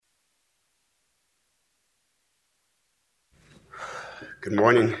Good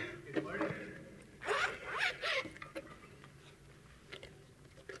morning. Good morning.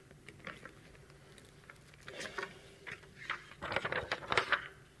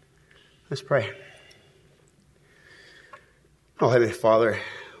 Let's pray. Oh, Heavenly Father,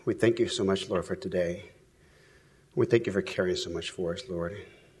 we thank you so much, Lord, for today. We thank you for caring so much for us, Lord.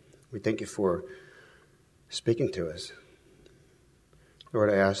 We thank you for speaking to us.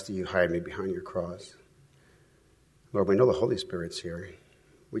 Lord, I ask that you hide me behind your cross. Lord, we know the Holy Spirit's here.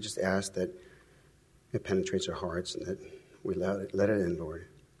 We just ask that it penetrates our hearts and that we let it in, Lord.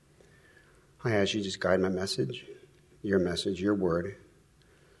 I ask you just guide my message, your word,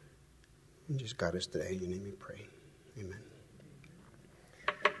 and just guide us today. In your name we pray. Amen.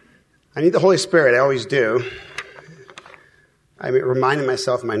 I need the Holy Spirit. I always do. I'm reminding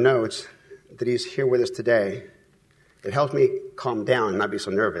myself in my notes that he's here with us today. It helps me calm down and not be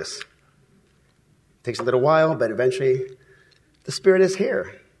so nervous. It takes a little while, but eventually the Spirit is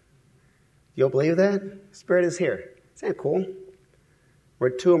here. You'll believe that? The Spirit is here. Isn't that cool? Where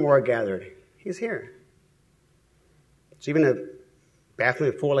two or more are gathered, he's here. So even a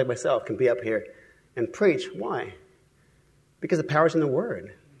bathroom fool like myself can be up here and preach. Why? Because the power's in the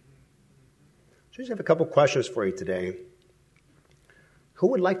Word. So I just have a couple questions for you today. Who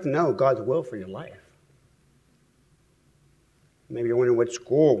would like to know God's will for your life? Maybe you're wondering what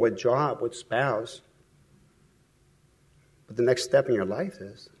school, what job, what spouse. But the next step in your life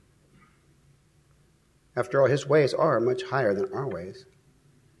is. After all, his ways are much higher than our ways.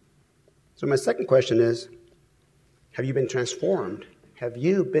 So my second question is, have you been transformed? Have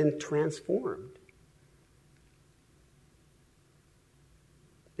you been transformed?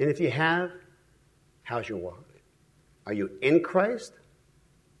 And if you have, how's your walk? Are you in Christ?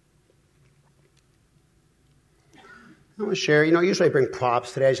 I want to share, usually I bring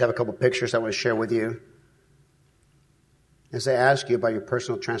props today. I just have a couple pictures I want to share with you. As I ask you about your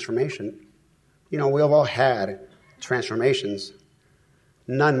personal transformation, we have all had transformations,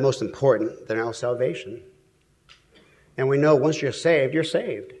 none most important than our salvation. And we know once you're saved, you're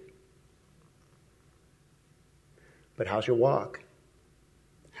saved. But how's your walk?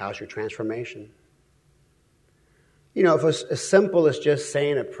 How's your transformation? If it's as simple as just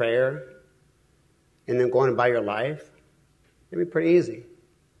saying a prayer and then going about your life, it'd be pretty easy.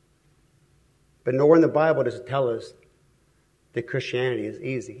 But nowhere in the Bible does it tell us that Christianity is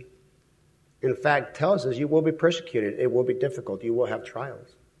easy. In fact, it tells us you will be persecuted. It will be difficult. You will have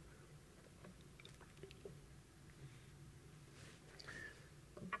trials.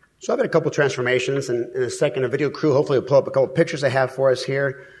 So I've had a couple transformations, and in a second, a video crew hopefully will pull up a couple pictures I have for us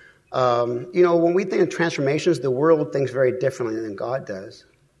here. When we think of transformations, the world thinks very differently than God does.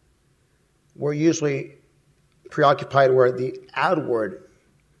 We're usually preoccupied with the outward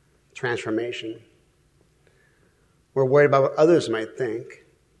transformation. We're worried about what others might think,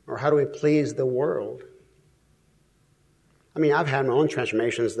 or how do we please the world? I've had my own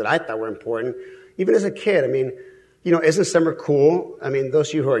transformations that I thought were important. Even as a kid, isn't summer cool? Those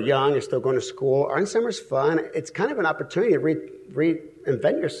of you who are young and still going to school, aren't summers fun? It's kind of an opportunity to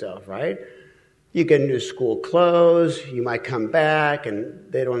reinvent yourself, right? You get new school clothes, you might come back and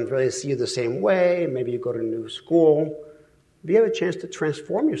they don't really see you the same way. Maybe you go to a new school. But you have a chance to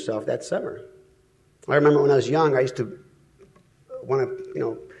transform yourself that summer. I remember when I was young, I used to want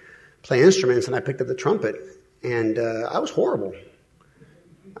to, play instruments, and I picked up the trumpet, and I was horrible.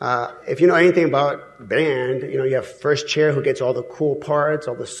 If you know anything about band, you have first chair who gets all the cool parts,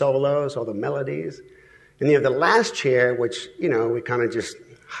 all the solos, all the melodies. And you have the last chair, which, we kind of just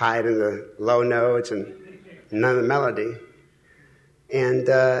hide in the low notes and none of the melody. And,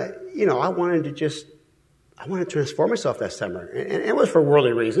 I wanted to transform myself that summer. And it was for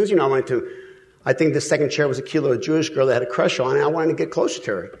worldly reasons. I think the second chair was a cute little Jewish girl that I had a crush on, and I wanted to get closer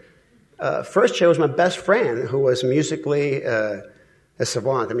to her. First chair was my best friend, who was musically a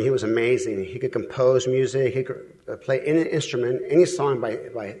savant. He was amazing. He could compose music. He could play any instrument, any song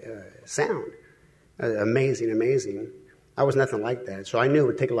by sound. Amazing. I was nothing like that, so I knew it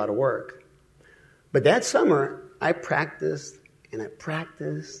would take a lot of work. But that summer, I practiced, and I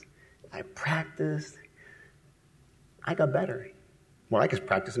practiced. I got better. Well, I guess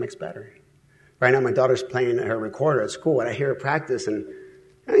practice makes better. Right now, my daughter's playing her recorder at school, and I hear her practice, and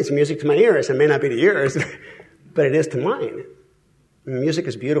it's music to my ears. It may not be to yours, but it is to mine. Music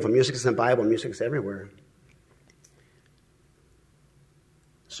is beautiful. Music is in the Bible. Music is everywhere.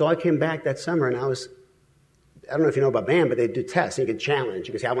 So I came back that summer, and I don't know if you know about band, but they do tests. You can challenge.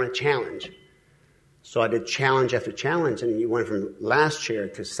 You can say, I want to challenge. So I did challenge after challenge, and you went from last chair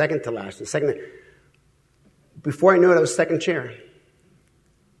to second to last, to second. Before I knew it, I was second chair.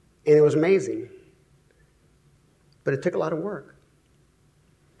 And it was amazing. But it took a lot of work.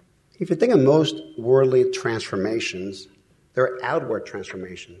 If you think of most worldly transformations, they're outward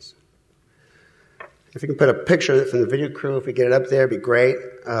transformations. If you can put a picture from the video crew, if we get it up there, it'd be great.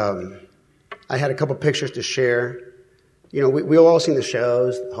 I had a couple pictures to share. You know, we all seen the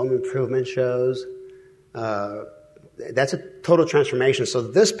shows, the home improvement shows. That's a total transformation. So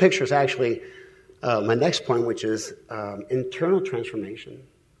this picture is actually my next point, which is internal transformation.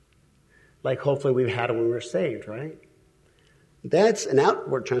 Like hopefully we've had it when we were saved, right? That's an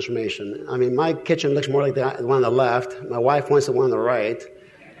outward transformation. I mean, my kitchen looks more like the one on the left. My wife wants the one on the right.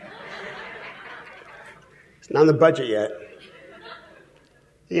 It's not on the budget yet.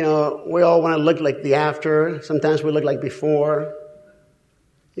 You know, we all want to look like the after. Sometimes we look like before.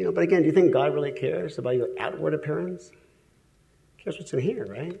 You know, but again, do you think God really cares about your outward appearance? He cares what's in here,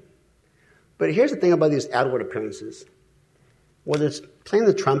 right? But here's the thing about these outward appearances. Whether it's playing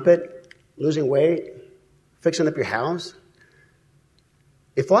the trumpet, losing weight, fixing up your house,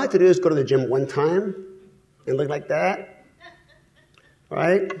 if all I have to do is go to the gym one time and look like that,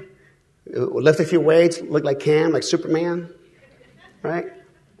 right? Lift a few weights, look like Cam, like Superman, right?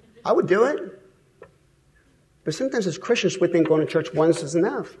 I would do it. But sometimes as Christians, we think going to church once is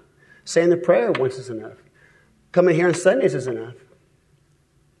enough. Saying the prayer once is enough. Coming here on Sundays is enough.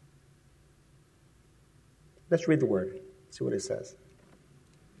 Let's read the word, see what it says.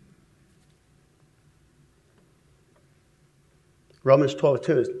 Romans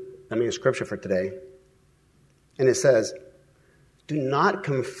 12:2 is the main scripture for today. And it says, do not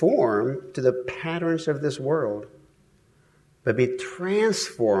conform to the patterns of this world, but be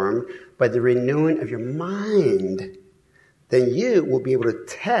transformed by the renewing of your mind. Then you will be able to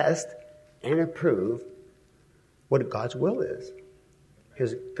test and approve what God's will is.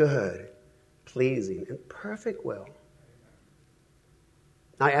 His good, pleasing, and perfect will.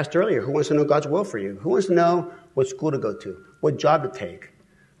 I asked earlier, who wants to know God's will for you? Who wants to know what school to go to, what job to take,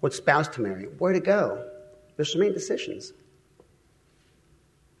 what spouse to marry, where to go? There's so many decisions.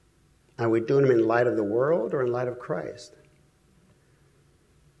 Are we doing them in light of the world or in light of Christ?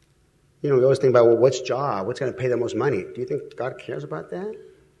 You know, we always think about, well, what's job? What's going to pay the most money? Do you think God cares about that?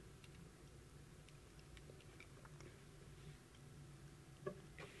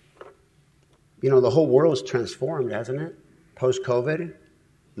 You know, the whole world is transformed, hasn't it? Post-COVID.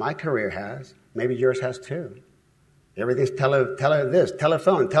 My career has. Maybe yours has too. Everything's telephone,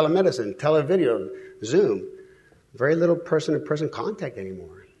 telemedicine, televideo, Zoom. Very little person-to-person contact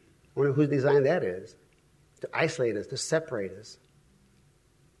anymore. I wonder whose design that is. To isolate us, to separate us.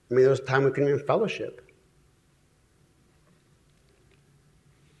 I mean, there was a time we couldn't even fellowship.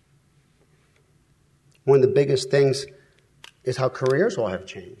 One of the biggest things is how careers all have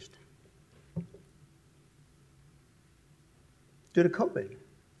changed. Due to COVID.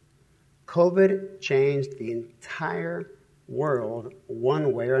 COVID changed the entire world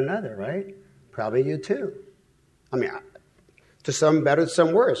one way or another, right? Probably you too. I mean, to some better, to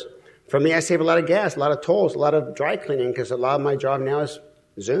some worse. For me, I save a lot of gas, a lot of tolls, a lot of dry cleaning, because a lot of my job now is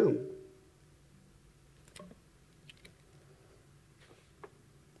Zoom.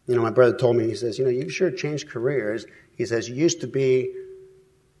 You know, my brother told me, he says, you know, you sure changed careers. He says, you used to be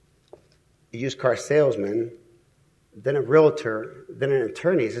a used car salesman, then a realtor, then an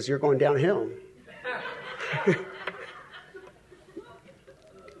attorney. He says, you're going downhill.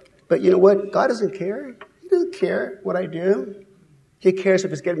 But you know what? God doesn't care. He doesn't care what I do. He cares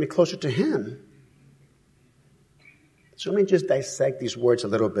if it's getting me closer to Him. So let me just dissect these words a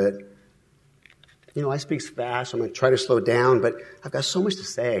little bit. You know, I speak fast, so I'm going to try to slow down, but I've got so much to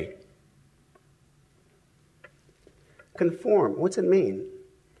say. Conform, what's it mean?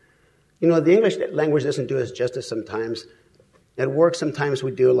 You know, the English language doesn't do us justice sometimes. At work, sometimes we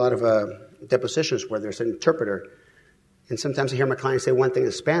do a lot of depositions where there's an interpreter. And sometimes I hear my clients say one thing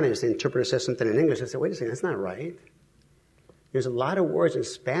in Spanish, the interpreter says something in English. I say, wait a second, that's not right. There's a lot of words in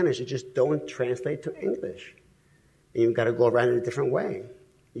Spanish that just don't translate to English. And you've got to go around it a different way.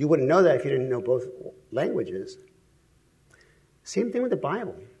 You wouldn't know that if you didn't know both languages. Same thing with the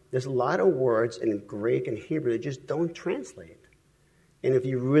Bible. There's a lot of words in Greek and Hebrew that just don't translate. And if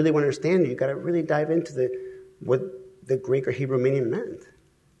you really want to understand it, you've got to really dive into what the Greek or Hebrew meaning meant.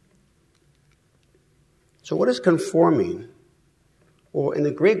 So what does conform mean? Well, in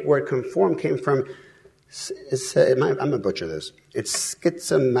the Greek word, conform came from, I'm going to butcher this. It's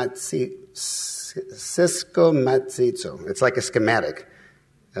schizomatzizo. It's like a schematic.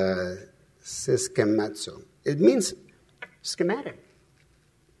 Schematizo. It means schematic.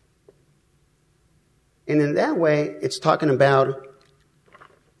 And in that way, it's talking about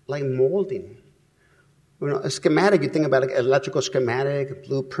like molding. You know, a schematic, you think about like electrical schematic,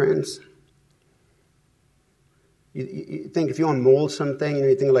 blueprints. You think if you want to mold something, you know,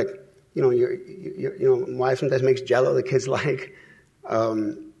 you think like Your wife sometimes makes Jell-O the kids like.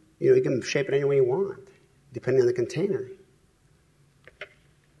 You can shape it any way you want, depending on the container.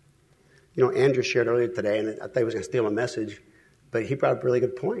 Andrew shared earlier today, and I thought he was going to steal my message, but he brought up a really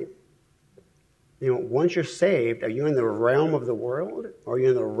good point. Once you're saved, are you in the realm of the world, or are you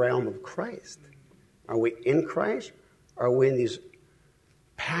in the realm of Christ? Are we in Christ, or are we in these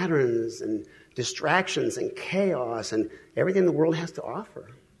patterns and distractions and chaos and everything the world has to offer?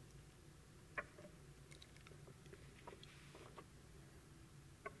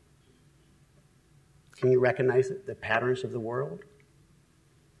 Can you recognize the patterns of the world?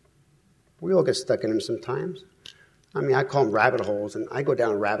 We all get stuck in them sometimes. I call them rabbit holes, and I go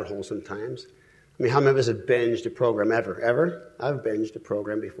down rabbit holes sometimes. How many of us have binged a program ever? Ever? I've binged a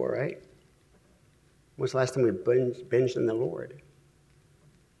program before, right? When's the last time we binged in the Lord?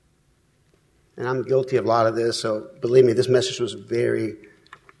 And I'm guilty of a lot of this, so believe me, this message was very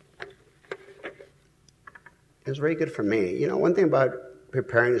good for me. One thing about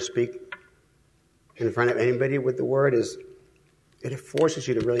preparing to speak in front of anybody with the Word is it forces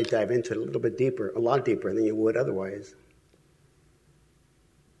you to really dive into it a little bit deeper, a lot deeper than you would otherwise.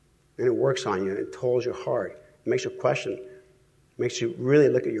 And it works on you. It tolls your heart. It makes you question. It makes you really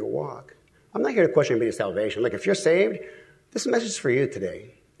look at your walk. I'm not here to question anybody's salvation. If you're saved, this message is for you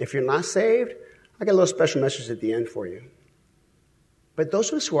today. If you're not saved, I got a little special message at the end for you. But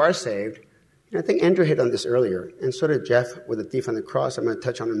those of us who are saved, and I think Andrew hit on this earlier, and so did Jeff with the thief on the cross, I'm going to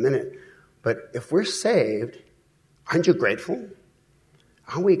touch on in a minute. But if we're saved, aren't you grateful?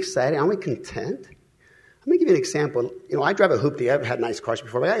 Aren't we excited? Aren't we content? Let me give you an example. I drive a Huete. I've had nice cars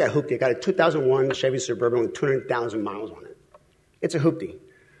before, but I got a Huete. I got a 2001 Chevy Suburban with 200,000 miles on it. It's a Huete.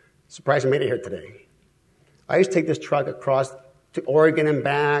 Surprised I made it here today. I used to take this truck across to Oregon and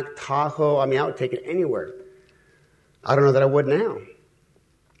back, Tahoe. I would take it anywhere. I don't know that I would now.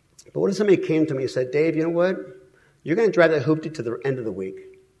 But what if somebody came to me and said, Dave, you know what? You're going to drive that Huete to the end of the week.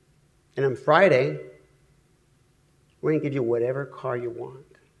 And on Friday, we're going to give you whatever car you want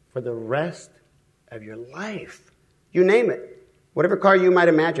for the rest of your life. You name it. Whatever car you might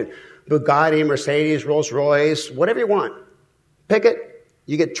imagine. Bugatti, Mercedes, Rolls Royce, whatever you want. Pick it.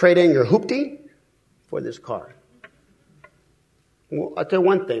 You get trade in your Huete for this car. Well, I'll tell you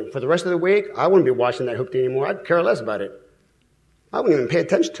one thing. For the rest of the week, I wouldn't be watching that Huete anymore. I'd care less about it. I wouldn't even pay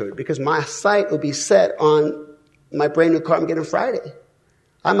attention to it because my sight would be set on my brand new car I'm getting Friday.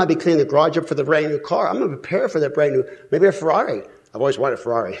 I might be cleaning the garage up for the brand new car. I'm going to prepare for that brand new, maybe a Ferrari. I've always wanted a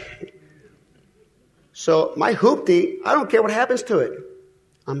Ferrari. So my Huete, I don't care what happens to it.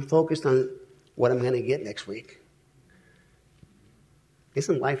 I'm focused on what I'm going to get next week.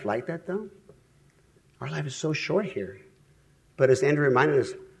 Isn't life like that, though? Our life is so short here. But as Andrew reminded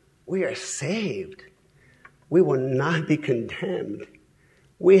us, we are saved. We will not be condemned.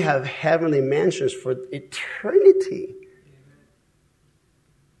 We have heavenly mansions for eternity.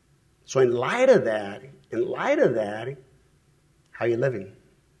 So in light of that, how are you living?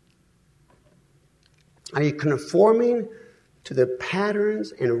 Are you conforming to the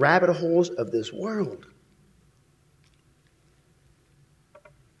patterns and rabbit holes of this world?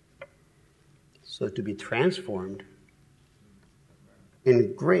 So to be transformed,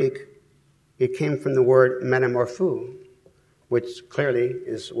 in Greek, it came from the word metamorpho, which clearly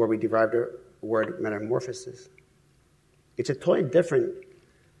is where we derived the word metamorphosis. It's a totally different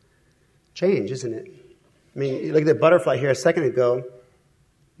change, isn't it? You look at the butterfly here a second ago.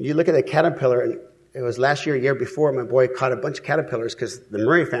 You look at the caterpillar, and it was last year before, my boy caught a bunch of caterpillars because the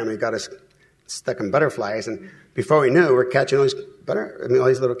Murray family got us stuck in butterflies. And before we knew, we're catching all these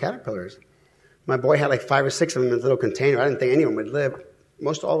little caterpillars. My boy had like 5 or 6 of them in a little container. I didn't think any of them would live.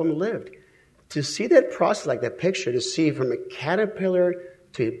 Most all of them lived. To see that process, like that picture, to see from a caterpillar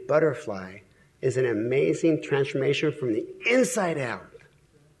to a butterfly is an amazing transformation from the inside out.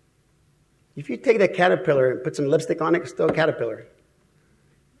 If you take that caterpillar and put some lipstick on it, it's still a caterpillar.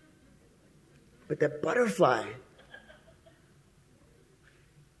 But that butterfly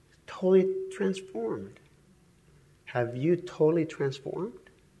is totally transformed. Have you totally transformed?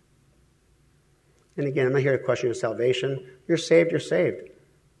 And again, I'm not here to question your salvation. You're saved, you're saved.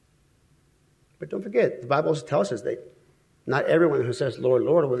 But don't forget, the Bible also tells us that not everyone who says, Lord,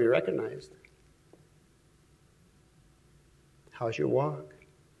 Lord, will be recognized. How's your walk?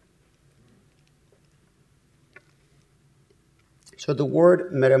 So the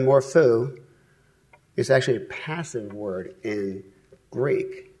word metamorpho is actually a passive word in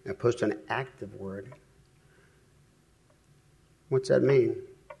Greek, as opposed to an active word. What's that mean?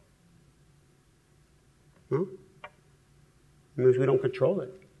 It means we don't control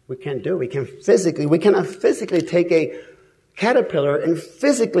it. We can't do it. We cannot physically take a caterpillar and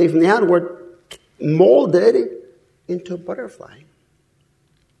physically from the outward molded into a butterfly.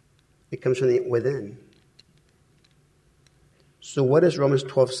 It comes from the within. So what is Romans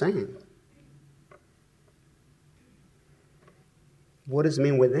 12 saying? What does it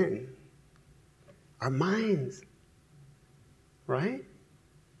mean within? Our minds. Right?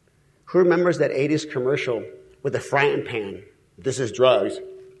 Who remembers that 80s commercial with the frying pan? This is drugs.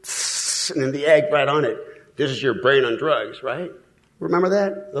 And then the egg right on it. This is your brain on drugs, right? Remember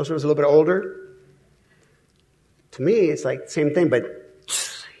that? Those of us a little bit older? To me, it's like the same thing, but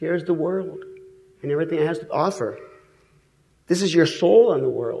here's the world and everything it has to offer. This is your soul on the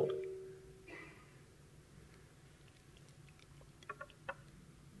world.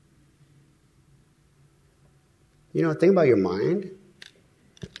 You know, the thing about your mind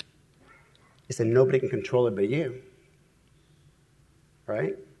is that nobody can control it but you.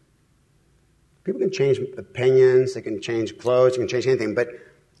 Right? People can change opinions, they can change clothes, they can change anything, but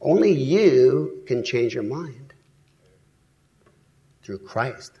only you can change your mind through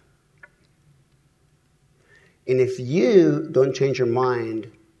Christ. And if you don't change your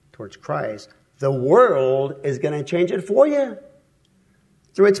mind towards Christ, the world is going to change it for you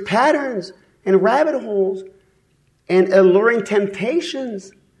through its patterns and rabbit holes and alluring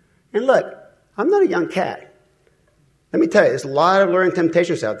temptations. And look, I'm not a young cat. Let me tell you, there's a lot of alluring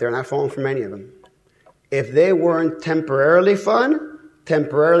temptations out there, and I've fallen for many of them. If they weren't temporarily fun,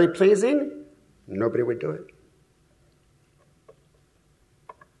 temporarily pleasing, nobody would do it.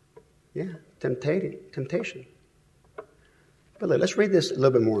 Yeah, temptation. But look, let's read this a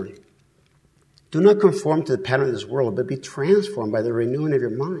little bit more. Do not conform to the pattern of this world, but be transformed by the renewing of your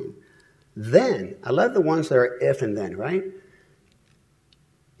mind. Then, I love the ones that are if and then, right?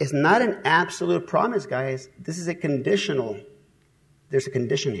 It's not an absolute promise, guys. This is a conditional. There's a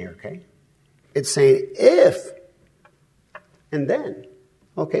condition here, okay? It's saying if and then.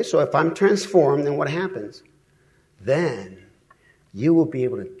 Okay, so if I'm transformed, then what happens? Then you will be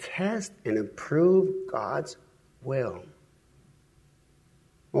able to test and approve God's will.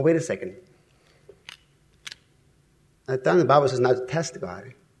 Well, wait a second. I thought the Bible says not to test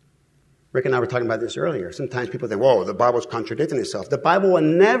God. Rick and I were talking about this earlier. Sometimes people think, whoa, the Bible's contradicting itself. The Bible will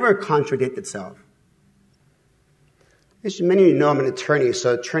never contradict itself. As many of you know, I'm an attorney,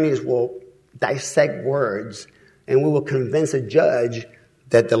 so attorneys will dissect words, and we will convince a judge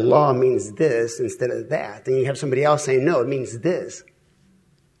that the law means this instead of that. Then you have somebody else saying, no, it means this.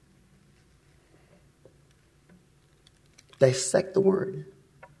 Dissect the word.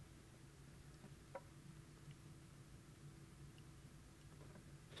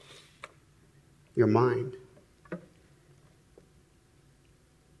 Your mind.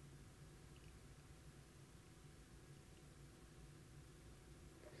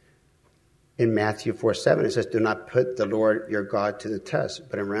 In Matthew 4:7, it says, do not put the Lord your God to the test.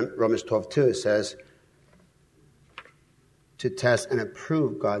 But in Romans 12:2, it says, to test and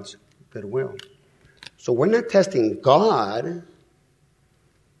approve God's good will. So we're not testing God,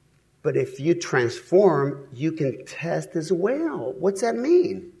 but if you transform, you can test as well. What's that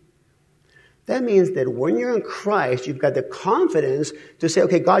mean? That means that when you're in Christ, you've got the confidence to say,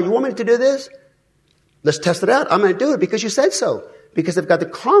 okay, God, you want me to do this? Let's test it out. I'm going to do it because you said so. Because I've got the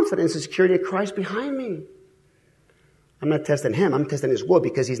confidence and security of Christ behind me. I'm not testing him. I'm testing his will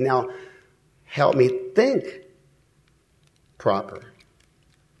because he's now helped me think proper.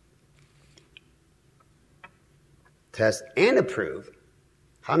 Test and approve.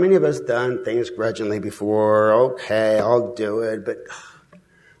 How many of us done things grudgingly before? Okay, I'll do it, but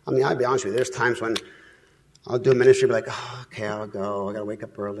I mean, I'll be honest with you. There's times when I'll do ministry, be like, oh, okay, I'll go. I got to wake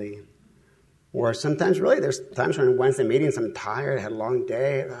up early. Or sometimes, really, there's times when in Wednesday meetings, I'm tired, I had a long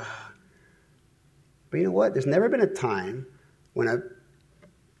day. But you know what? There's never been a time when I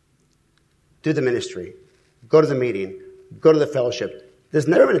do the ministry, go to the meeting, go to the fellowship. There's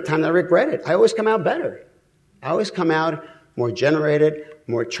never been a time that I regret it. I always come out better. I always come out more generated,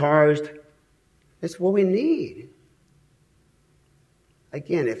 more charged. It's what we need.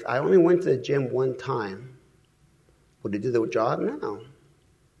 Again, if I only went to the gym one time, would it do the job? No.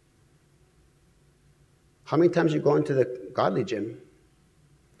 How many times you go into the godly gym?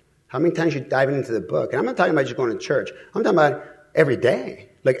 How many times you diving into the book? And I'm not talking about just going to church. I'm talking about every day.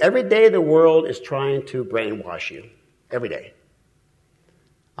 Like every day the world is trying to brainwash you. Every day.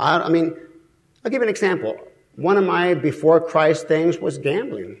 I mean, I'll give you an example. One of my before Christ things was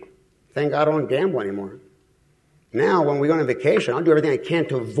gambling. Thank God I don't gamble anymore. Now, when we go on vacation, I'll do everything I can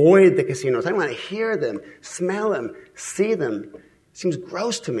to avoid the casinos. I don't want to hear them, smell them, see them. It seems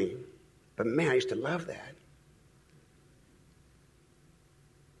gross to me. But man, I used to love that.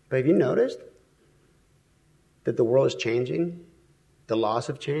 But have you noticed? that the world is changing? The laws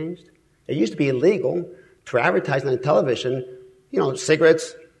have changed. It used to be illegal to advertise on television,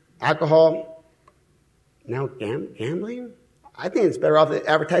 cigarettes, alcohol. Now gambling? I think it's better off to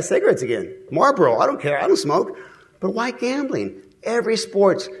advertise cigarettes again. Marlboro, I don't care. I don't smoke. But why gambling? Every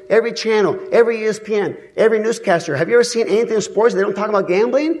sports, every channel, every ESPN, every newscaster. Have you ever seen anything in sports they don't talk about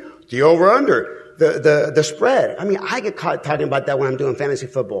gambling? The over-under, the spread. I mean, I get caught talking about that when I'm doing fantasy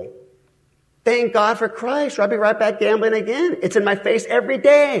football. Thank God for Christ, or I'll be right back gambling again. It's in my face every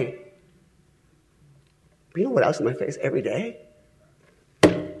day. But you know what else is in my face every day?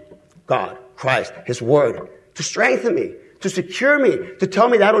 God, Christ, His Word, to strengthen me, to secure me, to tell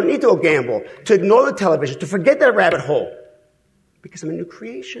me that I don't need to go gamble, to ignore the television, to forget that rabbit hole. Because I'm a new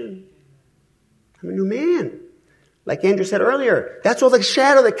creation. I'm a new man. Like Andrew said earlier, that's all the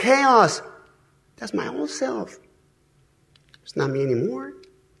shadow, the chaos. That's my old self. It's not me anymore.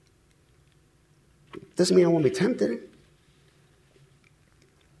 Doesn't mean I won't be tempted.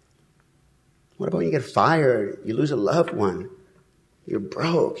 What about when you get fired, you lose a loved one, you're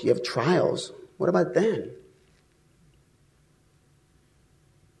broke, you have trials? What about then?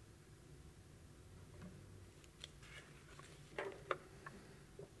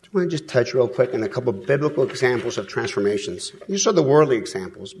 I want to just touch real quick on a couple of biblical examples of transformations. You saw the worldly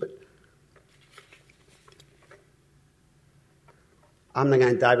examples, but I'm not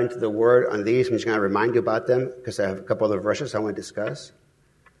going to dive into the word on these. I'm just going to remind you about them because I have a couple other verses I want to discuss.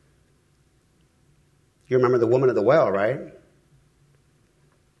 You remember the woman of the well, right?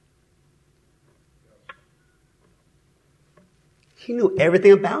 He knew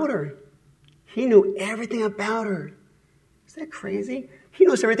everything about her. He knew everything about her. Is that crazy? He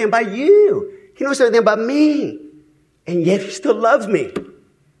knows everything about you. He knows everything about me. And yet He still loves me.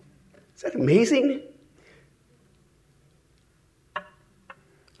 Is that amazing?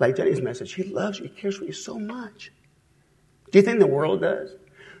 Like Jenny's message, He loves you. He cares for you so much. Do you think the world does? Do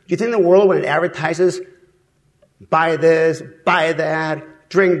you think the world, when it advertises, buy this, buy that,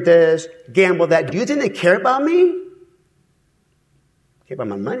 drink this, gamble that, do you think they care about me? They care about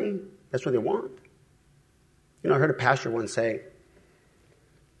my money. That's what they want. I heard a pastor once say,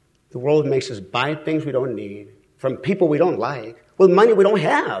 the world makes us buy things we don't need from people we don't like with money we don't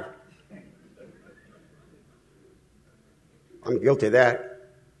have. I'm guilty of that.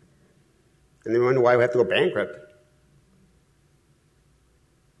 And then we wonder why we have to go bankrupt.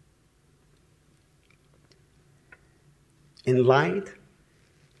 In light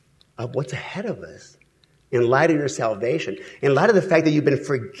of what's ahead of us, in light of your salvation, in light of the fact that you've been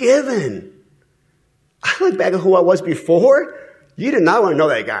forgiven, I look back at who I was before. You did not want to know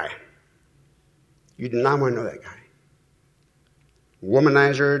that guy. You did not want to know that guy.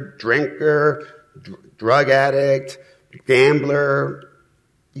 Womanizer, drinker, drug addict, gambler,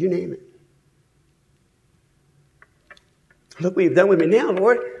 you name it. Look what you've done with me now,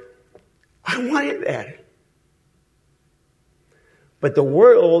 Lord. I don't want any of that. But the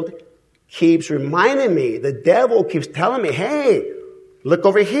world keeps reminding me, the devil keeps telling me, hey, look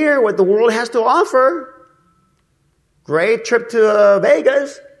over here what the world has to offer. Great trip to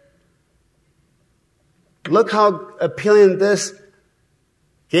Vegas. Look how appealing this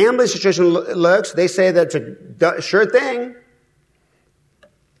gambling situation looks. They say that's a sure thing.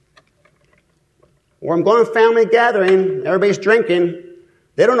 Or I'm going to a family gathering, everybody's drinking.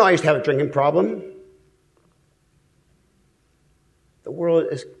 They don't know I used to have a drinking problem. The world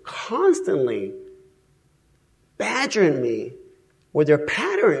is constantly badgering me with their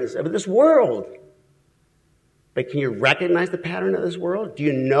patterns of this world. But can you recognize the pattern of this world? Do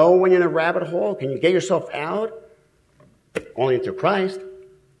you know when you're in a rabbit hole? Can you get yourself out? Only through Christ.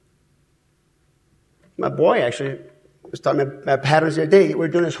 My boy actually was talking about patterns the other day. We were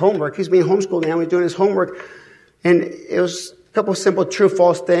doing his homework. He's being homeschooled now. We're doing his homework. And it was a couple of simple true,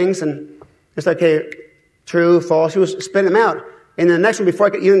 false things. And it's like, okay, true, false. He was spitting them out. And then the next one, before I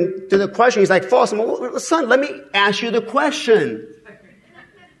could even do the question, he's like, false. I'm like, well, son, let me ask you the question.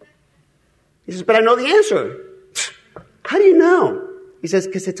 He says, but I know the answer. How do you know? He says,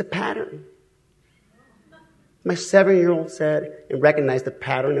 because it's a pattern. My 7-year-old said and recognized the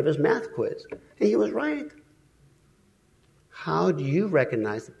pattern of his math quiz. And he was right. How do you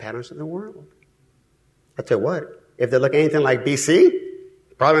recognize the patterns of the world? I'll tell you what, if they look anything like BC,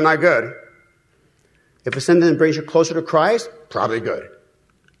 probably not good. If it's something that brings you closer to Christ, probably good.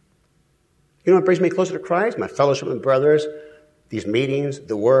 You know what brings me closer to Christ? My fellowship with brothers, these meetings,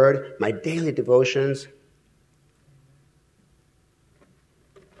 the Word, my daily devotions.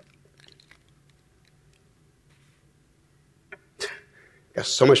 Got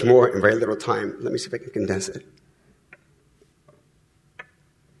so much more in very little time. Let me see if I can condense it.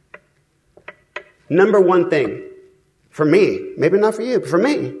 Number one thing for me, maybe not for you, but for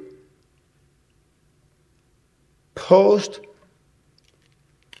me, post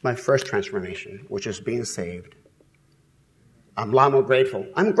my first transformation, which is being saved, I'm a lot more grateful.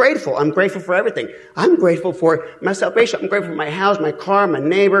 I'm grateful. I'm grateful for everything. I'm grateful for my salvation. I'm grateful for my house, my car, my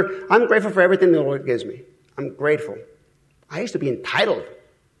neighbor. I'm grateful for everything the Lord gives me. I'm grateful. I used to be entitled.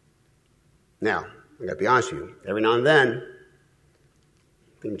 Now, I got to be honest with you. Every now and then,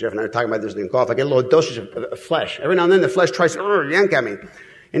 I think Jeff and I were talking about this in golf. I get a little dosage of flesh. Every now and then, the flesh tries to yank at me.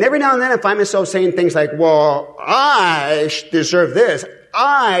 And every now and then, I find myself saying things like, well, I deserve this.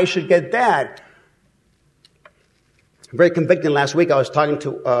 I should get that. Very convicting. Last week, I was talking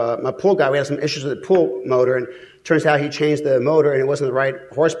to my pool guy. We had some issues with the pool motor, and it turns out he changed the motor, and it wasn't the right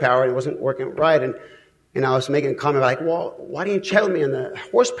horsepower, and it wasn't working right. And I was making a comment like, well, why didn't you check me on the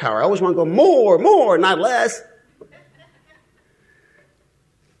horsepower? I always want to go more, not less.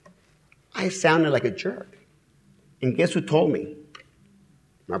 I sounded like a jerk. And guess who told me?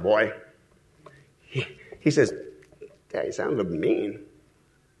 My boy. He says, Dad, you sound a little mean.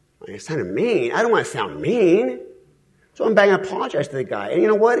 I sounded mean. I don't want to sound mean. So I'm back and apologize to the guy. And you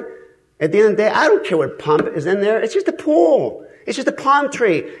know what? At the end of the day, I don't care what pump is in there. It's just a pool. It's just a palm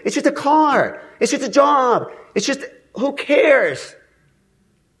tree. It's just a car. It's just a job. It's just, who cares?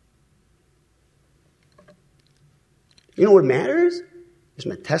 You know what matters? It's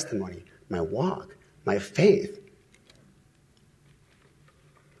my testimony, my walk, my faith.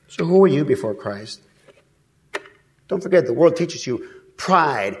 So who are you before Christ? Don't forget, the world teaches you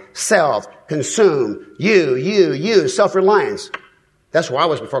pride, self, consume, you, self-reliance. That's who I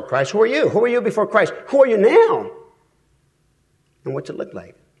was before Christ. Who are you? Who are you before Christ? Who are you now? And what's it look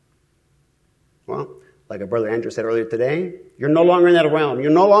like? Well, like our brother Andrew said earlier today, you're no longer in that realm. You're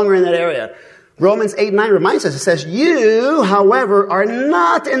no longer in that area. Romans 8:9 reminds us, it says, you, however, are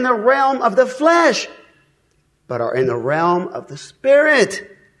not in the realm of the flesh, but are in the realm of the Spirit.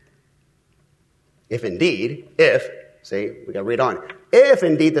 If, we got to read on. If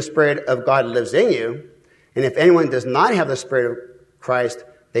indeed the Spirit of God lives in you, and if anyone does not have the Spirit of Christ,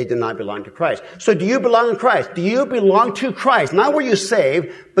 they do not belong to Christ. So do you belong to Christ? Do you belong to Christ? Not were you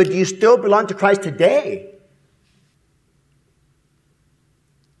saved, but do you still belong to Christ today?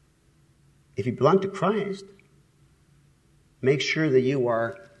 If you belong to Christ, make sure that you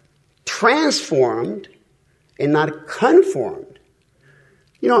are transformed and not conformed.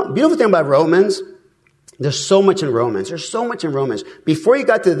 You know, beautiful thing about Romans, there's so much in Romans. There's so much in Romans. Before you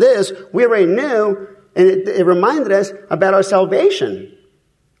got to this, we already knew, and it reminded us about our salvation.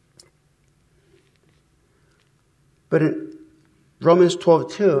 But in Romans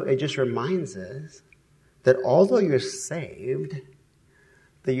 12:2, it just reminds us that although you're saved,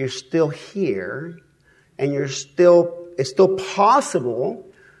 that you're still here, and it's still possible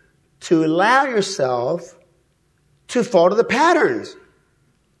to allow yourself to fall to the patterns.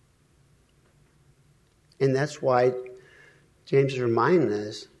 And that's why James is reminding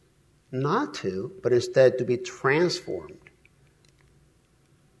us not to, but instead to be transformed.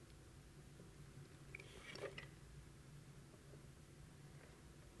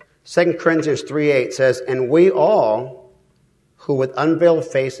 Second Corinthians 3:8 says, and we all who with unveiled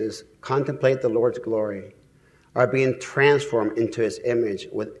faces contemplate the Lord's glory are being transformed into his image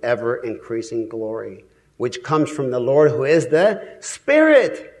with ever-increasing glory, which comes from the Lord who is the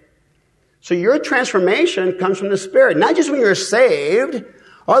Spirit. So your transformation comes from the Spirit, not just when you're saved.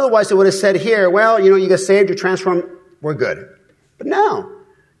 Otherwise, it would have said here, well, you get saved, you're transformed, we're good. But no,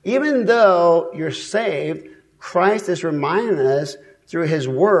 even though you're saved, Christ is reminding us through his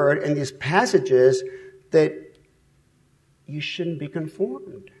word and these passages that you shouldn't be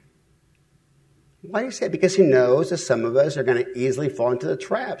conformed. Why do you say it? Because he knows that some of us are going to easily fall into the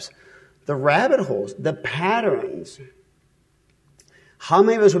traps, the rabbit holes, the patterns. How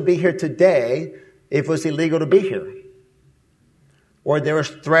many of us would be here today if it was illegal to be here? Or there was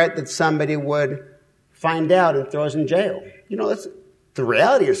threat that somebody would find out and throw us in jail? That's the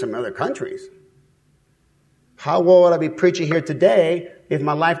reality in some other countries. How well would I be preaching here today if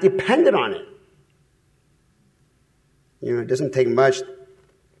my life depended on it? It doesn't take much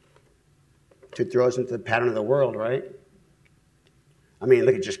to throw us into the pattern of the world, right? I mean,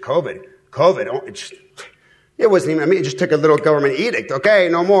 look at just COVID. It wasn't even, it just took a little government edict. Okay,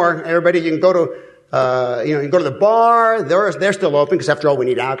 no more. Everybody, you can go to, you can go to the bar. They're still open because after all, we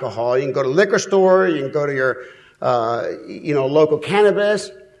need alcohol. You can go to the liquor store. You can go to your, local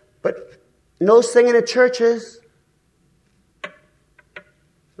cannabis. But no singing at churches.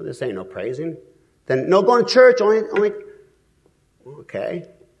 So this ain't no praising. Then no going to church, only, okay.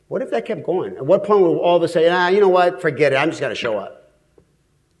 What if that kept going? At what point would all of us say, you know what, forget it, I'm just going to show up?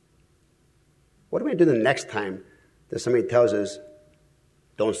 What are we going to do the next time that somebody tells us,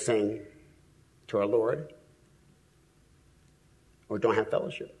 don't sing to our Lord, or don't have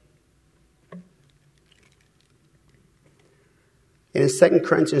fellowship? And in 2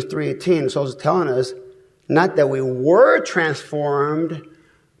 Corinthians 3:18, it's also telling us, not that we were transformed,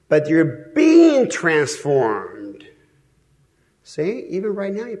 but you're being transformed. See, even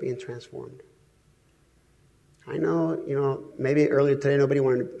right now you're being transformed. I know, maybe earlier today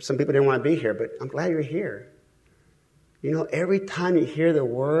some people didn't want to be here, but I'm glad you're here. Every time you hear the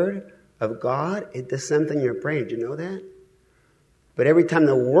word of God, it does something in your brain. Do you know that? But every time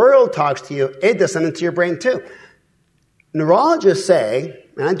the world talks to you, it does something to your brain too. Neurologists say,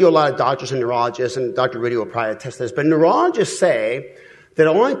 and I do a lot of doctors and neurologists, and Dr. Rudy will probably attest to this, but neurologists say that it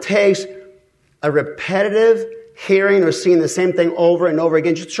only takes a repetitive hearing or seeing the same thing over and over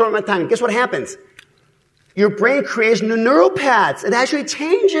again, just a short amount of time. And guess what happens? Your brain creates new neural paths. It actually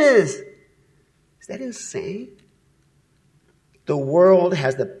changes. Is that insane? The world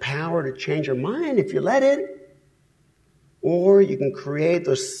has the power to change your mind if you let it. Or you can create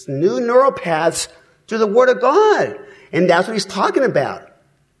those new neural paths through the Word of God. And that's what he's talking about.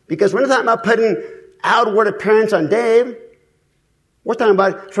 Because we're not talking about putting outward appearance on Dave. We're talking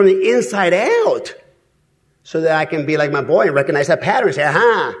about from the inside out. So that I can be like my boy and recognize that pattern and say,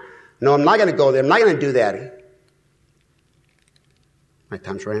 aha, no, I'm not going to go there. I'm not going to do that. My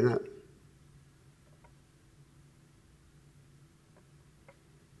time's running up.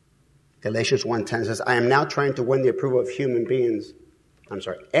 Galatians 1:10 says, I am now trying to win the approval of human beings.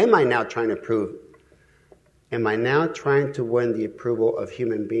 Am I now trying to win the approval of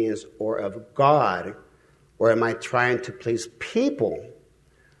human beings or of God? Or am I trying to please people?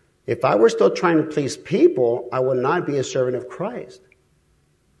 If I were still trying to please people, I would not be a servant of Christ.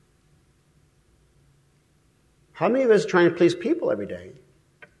 How many of us are trying to please people every day?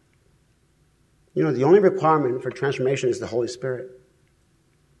 The only requirement for transformation is the Holy Spirit.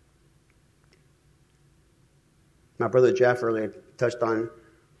 My brother Jeff earlier touched on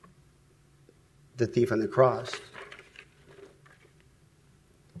the thief on the cross.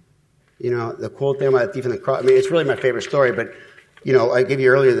 The cool thing about the thief on the cross, it's really my favorite story, but, I gave you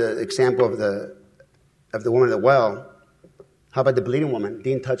earlier the example of the woman at the well. How about the bleeding woman?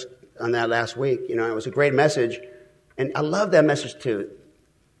 Dean touched on that last week. It was a great message, and I love that message too.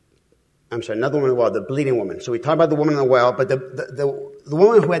 Another woman at the well, the bleeding woman. So we talked about the woman in the well, but the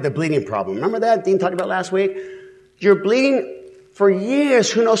woman who had the bleeding problem. Remember that Dean talked about last week? You're bleeding for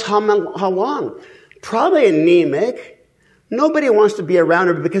years, who knows how long. Probably anemic. Nobody wants to be around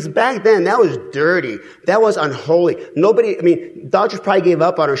her because back then that was dirty. That was unholy. Doctors probably gave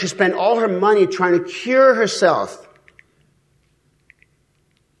up on her. She spent all her money trying to cure herself.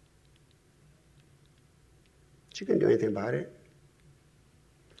 She couldn't do anything about it.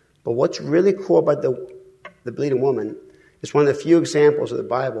 But what's really cool about the bleeding woman is one of the few examples of the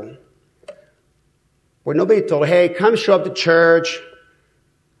Bible where nobody told her, hey, come show up to church.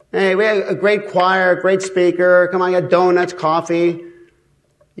 Hey, we have a great choir, a great speaker. Come on, you got donuts, coffee.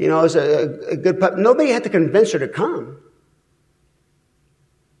 It's a good pub. Nobody had to convince her to come.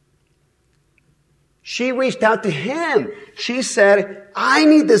 She reached out to him. She said, I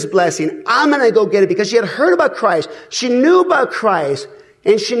need this blessing. I'm going to go get it because she had heard about Christ. She knew about Christ.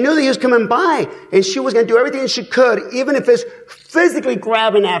 And she knew that he was coming by. And she was going to do everything she could, even if it's physically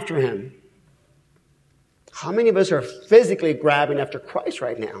grabbing after him. How many of us are physically grabbing after Christ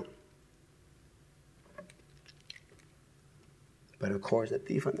right now? But of course, the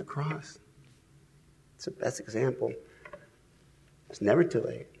thief on the cross. It's the best example. It's never too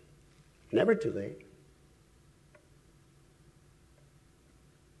late. Never too late.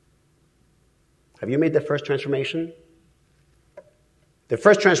 Have you made the first transformation? The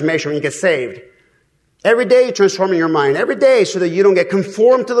first transformation when you get saved. Every day you're transforming your mind. Every day so that you don't get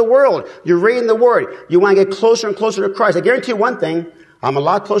conformed to the world. You're reading the Word. You want to get closer and closer to Christ. I guarantee you one thing. I'm a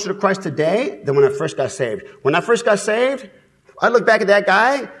lot closer to Christ today than when I first got saved. When I first got saved, I look back at that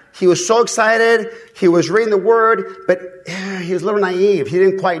guy. He was so excited. He was reading the Word, but he was a little naive. He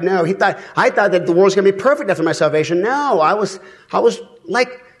didn't quite know. I thought that the world was going to be perfect after my salvation. No, I was like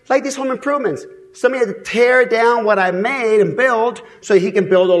these home improvements. Somebody had to tear down what I made and build so he can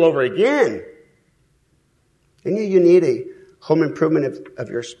build all over again. And you need a home improvement of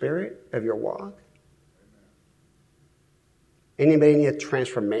your spirit, of your walk. Anybody need a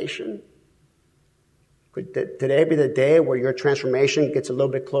transformation? Could today be the day where your transformation gets a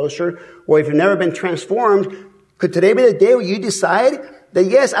little bit closer? Or if you've never been transformed, could today be the day where you decide that,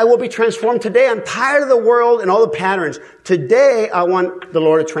 yes, I will be transformed today. I'm tired of the world and all the patterns. Today, I want the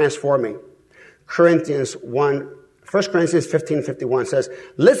Lord to transform me. Corinthians 1, 1 Corinthians 15:51 says,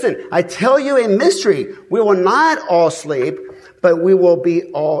 listen, I tell you a mystery. We will not all sleep, but we will be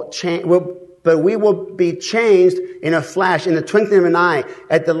changed in a flash, in the twinkling of an eye,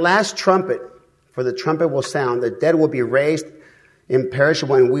 at the last trumpet. For the trumpet will sound, the dead will be raised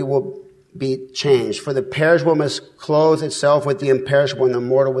imperishable, and we will be changed. For the perishable must clothe itself with the imperishable, and the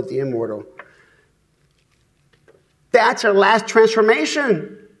mortal with the immortal. That's our last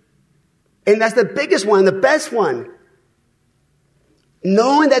transformation. And that's the biggest one, the best one.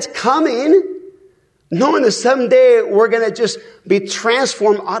 Knowing that's coming, knowing that someday we're going to just be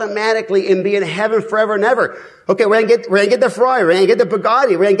transformed automatically and be in heaven forever and ever. Okay, we're going to get the Ferrari, we're going to get the Bugatti,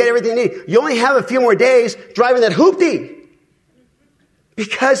 we're going to get everything you need. You only have a few more days driving that hoopty.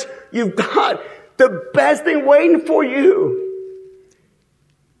 Because you've got the best thing waiting for you.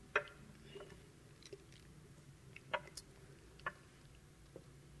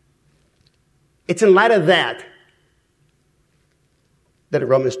 It's in light of that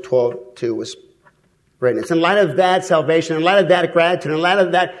Romans 12:2 was written. It's in light of that salvation, in light of that gratitude, in light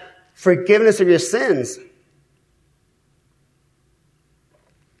of that forgiveness of your sins.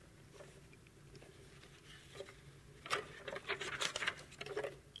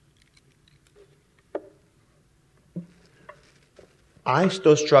 I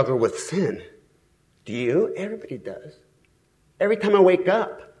still struggle with sin. Do you? Everybody does. Every time I wake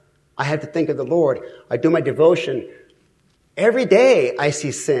up, I have to think of the Lord. I do my devotion. Every day I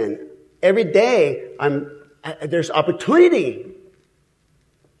see sin. Every day there's opportunity.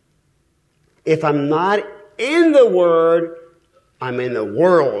 If I'm not in the Word, I'm in the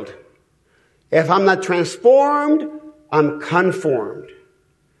world. If I'm not transformed, I'm conformed.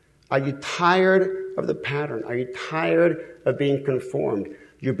 Are you tired of the pattern? Are you tired of being conformed?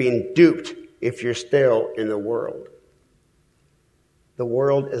 You're being duped if you're still in the world. The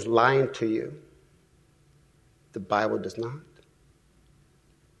world is lying to you. The Bible does not.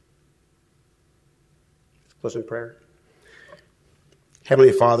 Let's close in prayer.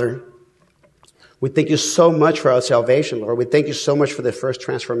 Heavenly Father, we thank you so much for our salvation, Lord. We thank you so much for the first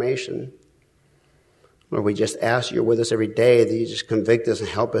transformation. Lord, we just ask you're with us every day, that you just convict us and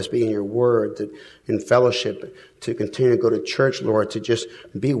help us be in your word, in fellowship, to continue to go to church, Lord, to just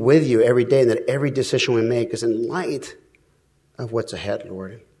be with you every day, and that every decision we make is in light of what's ahead,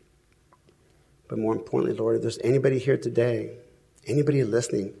 Lord. But more importantly, Lord, if there's anybody here today, anybody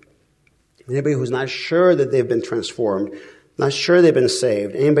listening, anybody who's not sure that they've been transformed, not sure they've been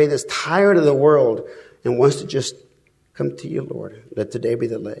saved, anybody that's tired of the world and wants to just come to you, Lord, let today be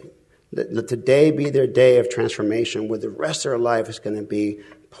the day. Let today be their day of transformation, where the rest of their life is going to be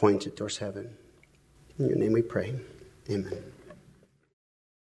pointed towards heaven. In your name we pray. Amen.